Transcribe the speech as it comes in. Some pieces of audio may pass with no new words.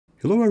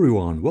Hello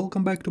everyone,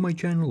 welcome back to my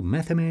channel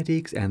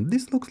Mathematics, and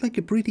this looks like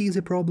a pretty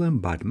easy problem,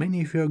 but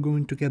many of you are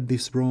going to get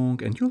this wrong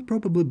and you'll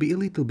probably be a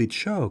little bit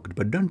shocked,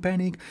 but don't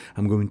panic,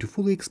 I'm going to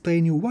fully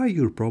explain you why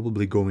you're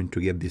probably going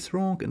to get this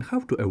wrong and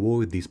how to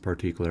avoid this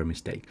particular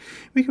mistake.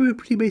 We have a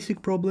pretty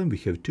basic problem, we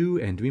have 2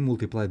 and we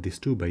multiply this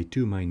 2 by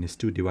 2 minus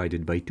 2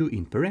 divided by 2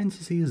 in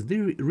parentheses.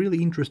 The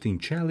really interesting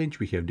challenge,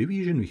 we have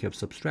division, we have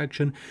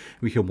subtraction,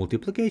 we have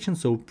multiplication,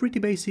 so pretty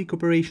basic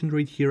operation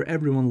right here.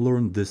 Everyone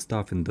learned this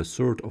stuff in the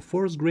 3rd or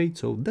 4th grade.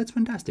 So that's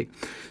fantastic.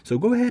 So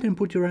go ahead and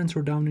put your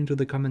answer down into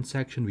the comment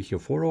section. We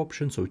have 4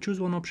 options, so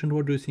choose one option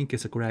what do you think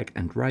is correct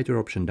and write your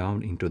option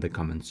down into the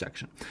comment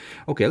section.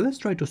 Okay, let's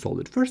try to solve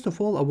it. First of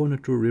all, I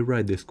wanted to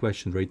rewrite this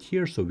question right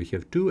here. So we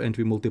have 2 and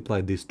we multiply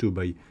this 2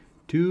 by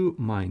 2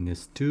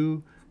 minus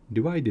 2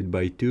 divided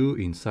by 2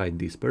 inside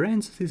these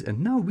parentheses, and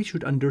now we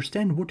should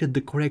understand what is the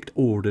correct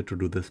order to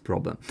do this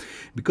problem,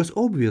 because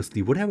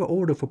obviously whatever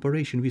order of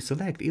operation we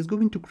select is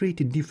going to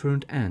create a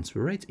different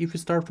answer, right? If we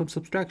start from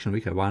subtraction we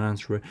have one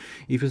answer,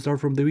 if we start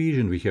from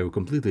division we have a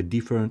completely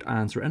different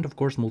answer, and of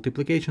course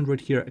multiplication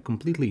right here a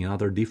completely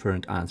another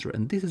different answer.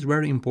 And this is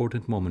very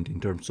important moment in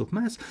terms of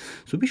math,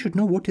 so we should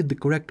know what is the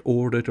correct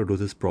order to do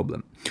this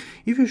problem.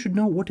 If you should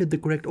know what is the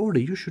correct order,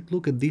 you should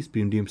look at this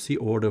PMDMC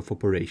order of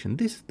operation.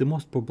 This is the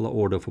most popular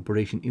order of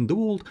operation in the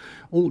world.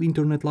 All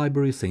internet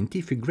libraries,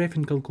 scientific,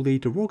 graphing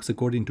calculator works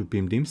according to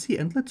PMDMC,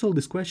 and let's solve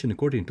this question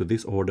according to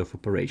this order of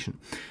operation.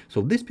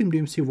 So this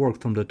PMDMC works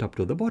from the top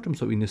to the bottom,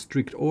 so in a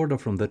strict order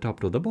from the top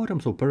to the bottom.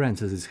 So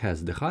parentheses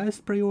has the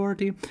highest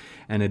priority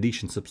and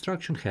addition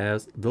subtraction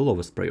has the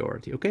lowest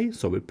priority. Okay,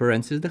 so with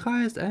parentheses the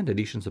highest and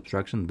addition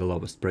subtraction the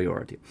lowest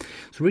priority.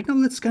 So right now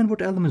let's scan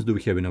what elements do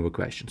we have in our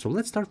question. So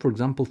let's start, for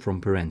example,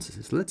 from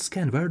parentheses. Let's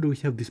scan where do we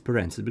have this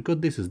parenthesis, because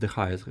this is the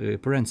highest,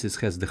 parenthesis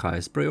has the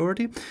highest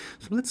priority.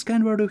 So let's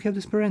scan where do we have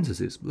this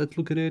parenthesis. Let's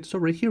look at it. So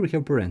right here we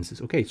have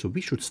parentheses. Okay, so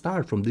we should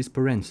start from this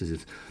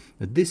parenthesis.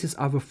 This is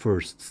our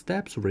first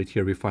step. So right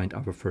here we find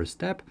our first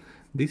step.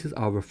 This is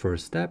our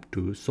first step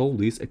to solve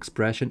this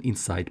expression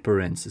inside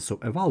parentheses. So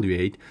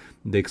evaluate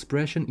the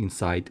expression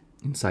inside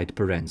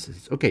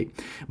parentheses. Okay,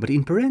 but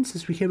in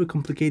parentheses we have a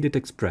complicated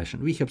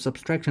expression. We have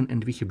subtraction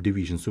and we have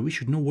division, so we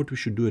should know what we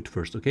should do at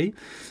first. Okay,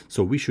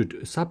 so we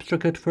should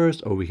subtract at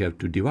first, or we have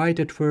to divide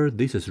at first.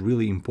 This is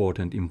really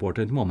important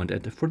moment.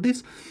 And for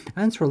this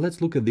answer,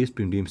 let's look at this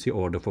PMDMC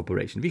order of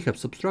operation. We have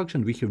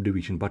subtraction, we have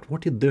division, but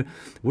what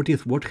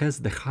has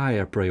the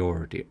higher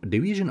priority,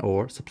 division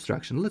or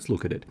subtraction? Let's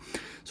look at it.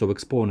 So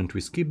exponent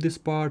we skip this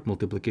part,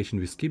 multiplication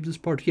we skip this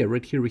part. Here,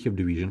 right here we have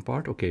division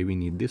part. Okay, we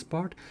need this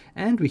part,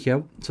 and we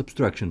have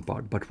subtraction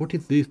part. But what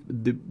is this?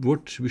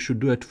 What we should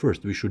do at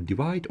first? We should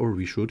divide or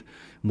we should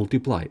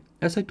multiply.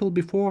 As I told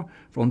before,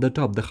 from the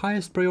top the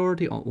highest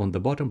priority, on the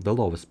bottom the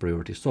lowest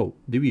priority. So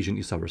division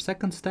is our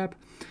second step,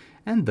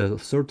 and the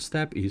third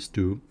step is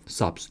to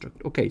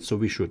subtract. Okay, so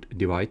we should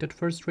divide at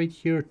first right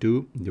here.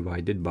 2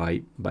 divided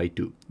by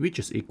 2, which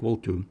is equal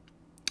to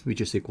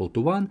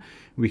 1.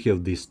 We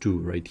have this 2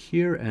 right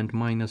here and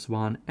minus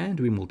 1, and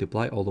we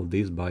multiply all of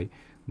this by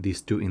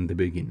these 2 in the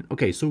beginning.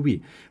 Okay, so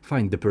we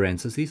find the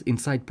parentheses,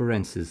 inside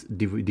parentheses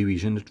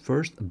division at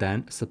first,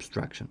 then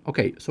subtraction.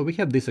 Okay, so we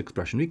have this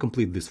expression. We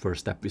complete this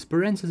first step with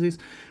parentheses.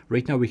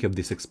 Right now we have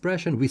this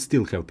expression. We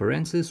still have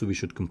parentheses, so we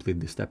should complete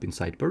this step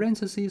inside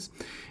parentheses.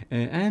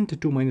 And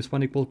 2 minus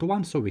 1 equal to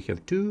 1, so we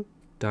have 2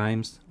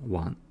 times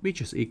 1, which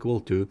is equal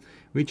to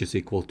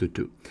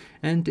 2.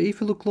 And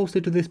if you look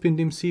closely to this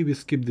PMDMC, we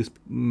skip this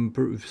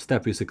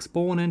step with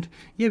exponent.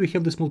 Yeah, we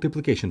have this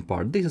multiplication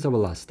part. This is our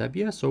last step.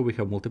 Yeah, so we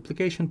have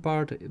multiplication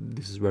part.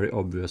 This is very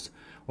obvious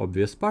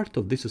part.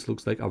 So this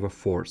looks like our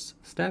 4th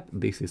step.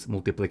 This is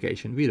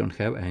multiplication. We don't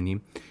have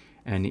any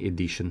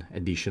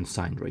addition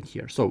sign right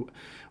here. So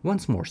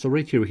once more, so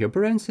right here we have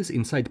parentheses,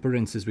 inside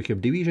parentheses we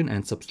have division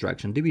and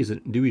subtraction.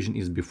 Division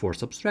is before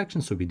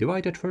subtraction, so we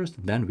divide at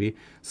first, then we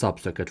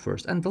subtract at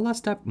first, and the last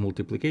step,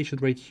 multiplication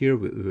right here,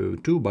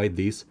 2 by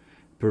this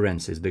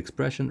parentheses, the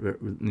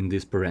expression in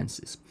this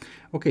parentheses.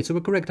 Okay, so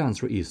the correct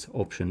answer is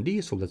option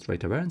D. So let's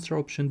write our answer,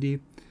 option D.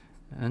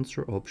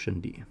 Answer option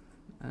D.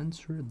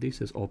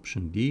 This is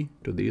option D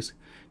to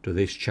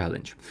this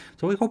challenge.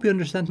 So I hope you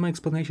understand my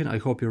explanation. I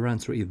hope your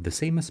answer is the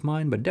same as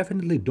mine, but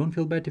definitely don't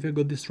feel bad if you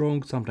got this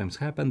wrong. Sometimes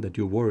happen that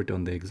you're worried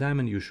on the exam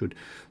and you should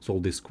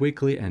solve this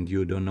quickly and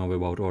you don't know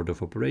about order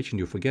of operation,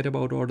 you forget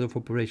about order of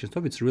operation.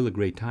 So it's really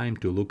great time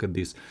to look at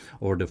this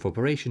order of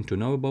operation, to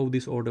know about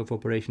this order of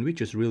operation,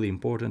 which is really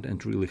important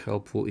and really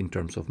helpful in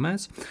terms of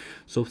math.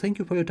 So thank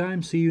you for your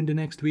time. See you in the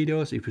next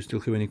videos. If you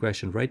still have any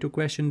question, write your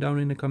question down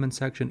in the comment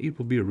section. It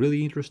will be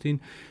really interesting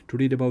to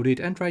read about it,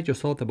 and write your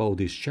thought about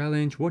this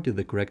challenge. What is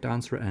the correct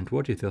answer and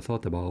what is your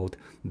thought about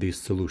this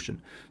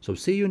solution? So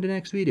see you in the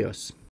next videos.